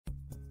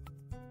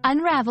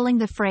Unraveling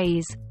the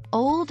phrase,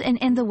 old and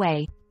in the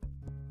way.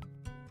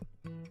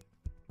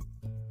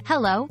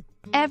 Hello,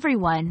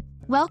 everyone.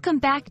 Welcome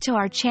back to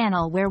our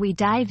channel where we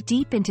dive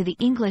deep into the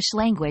English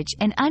language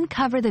and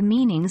uncover the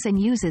meanings and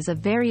uses of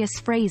various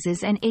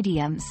phrases and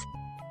idioms.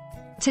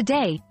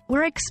 Today,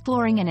 we're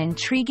exploring an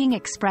intriguing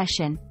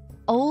expression,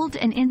 old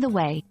and in the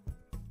way.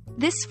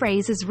 This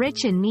phrase is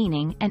rich in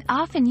meaning and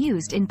often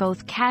used in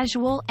both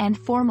casual and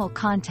formal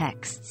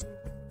contexts.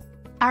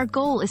 Our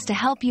goal is to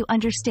help you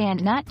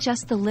understand not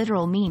just the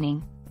literal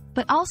meaning,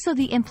 but also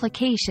the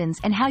implications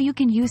and how you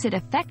can use it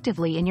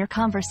effectively in your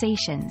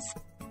conversations.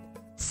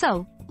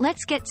 So,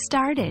 let's get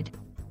started.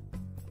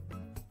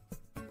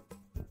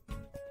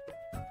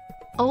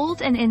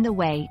 Old and in the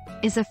way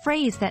is a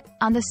phrase that,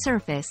 on the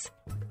surface,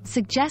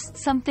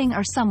 suggests something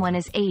or someone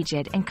is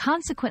aged and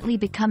consequently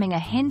becoming a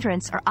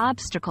hindrance or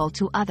obstacle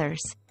to others.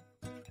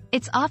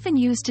 It's often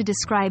used to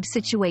describe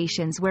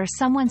situations where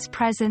someone's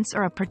presence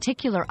or a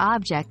particular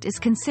object is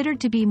considered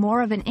to be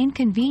more of an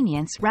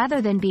inconvenience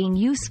rather than being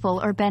useful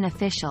or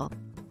beneficial.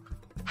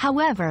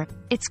 However,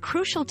 it's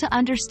crucial to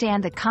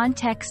understand the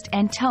context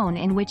and tone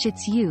in which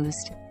it's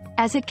used,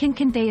 as it can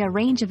convey a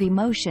range of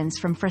emotions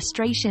from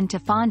frustration to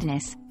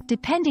fondness,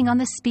 depending on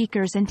the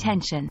speaker's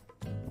intention.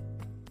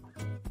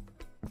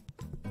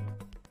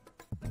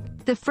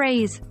 The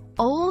phrase,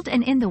 old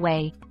and in the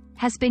way,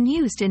 has been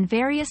used in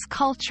various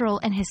cultural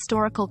and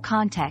historical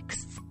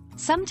contexts,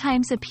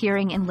 sometimes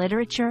appearing in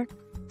literature,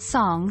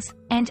 songs,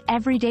 and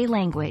everyday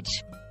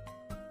language.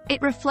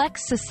 It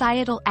reflects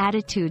societal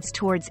attitudes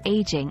towards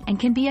aging and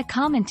can be a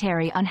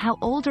commentary on how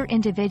older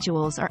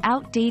individuals or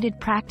outdated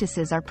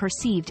practices are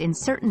perceived in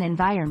certain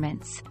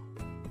environments.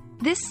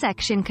 This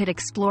section could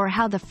explore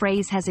how the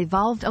phrase has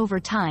evolved over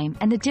time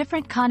and the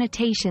different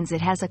connotations it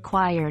has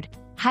acquired,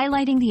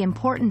 highlighting the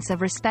importance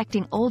of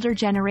respecting older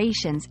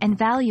generations and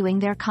valuing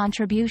their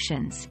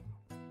contributions.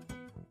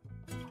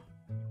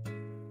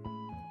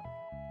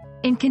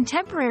 In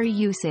contemporary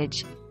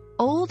usage,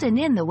 old and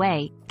in the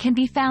way can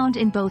be found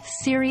in both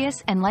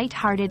serious and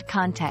light-hearted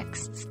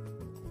contexts.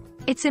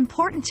 It's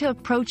important to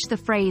approach the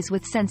phrase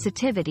with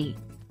sensitivity,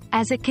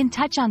 as it can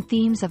touch on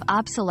themes of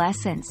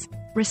obsolescence,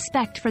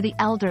 respect for the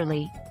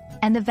elderly,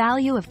 and the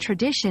value of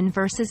tradition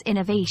versus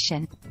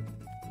innovation.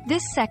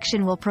 This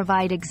section will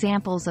provide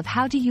examples of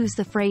how to use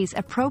the phrase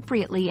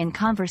appropriately in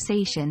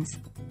conversations,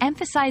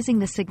 emphasizing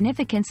the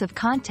significance of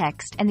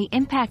context and the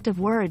impact of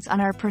words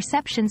on our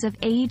perceptions of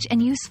age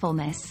and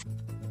usefulness.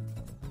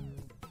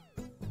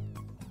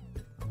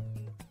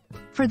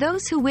 For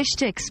those who wish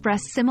to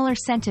express similar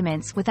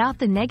sentiments without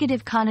the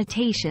negative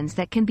connotations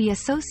that can be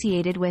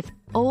associated with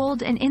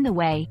old and in the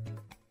way,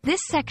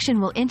 this section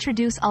will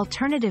introduce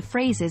alternative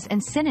phrases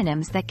and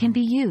synonyms that can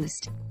be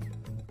used.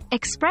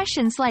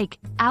 Expressions like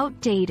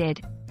outdated,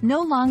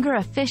 no longer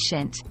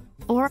efficient,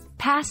 or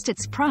past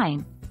its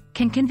prime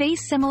can convey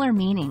similar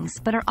meanings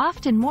but are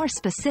often more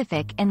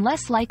specific and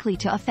less likely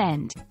to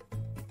offend.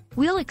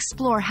 We'll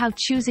explore how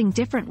choosing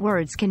different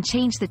words can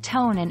change the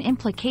tone and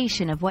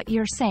implication of what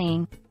you're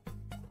saying.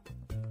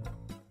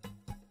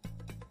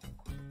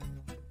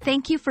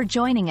 Thank you for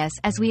joining us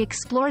as we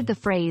explored the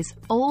phrase,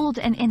 old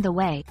and in the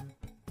way.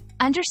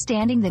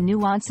 Understanding the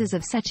nuances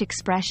of such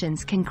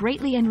expressions can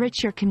greatly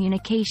enrich your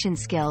communication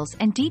skills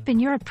and deepen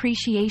your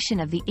appreciation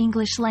of the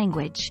English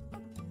language.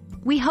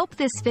 We hope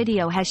this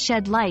video has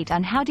shed light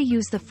on how to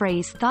use the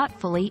phrase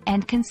thoughtfully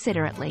and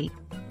considerately.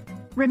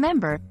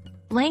 Remember,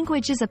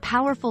 language is a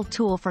powerful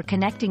tool for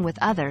connecting with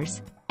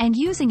others, and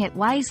using it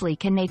wisely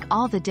can make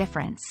all the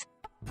difference.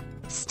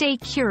 Stay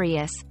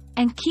curious,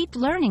 and keep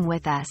learning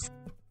with us.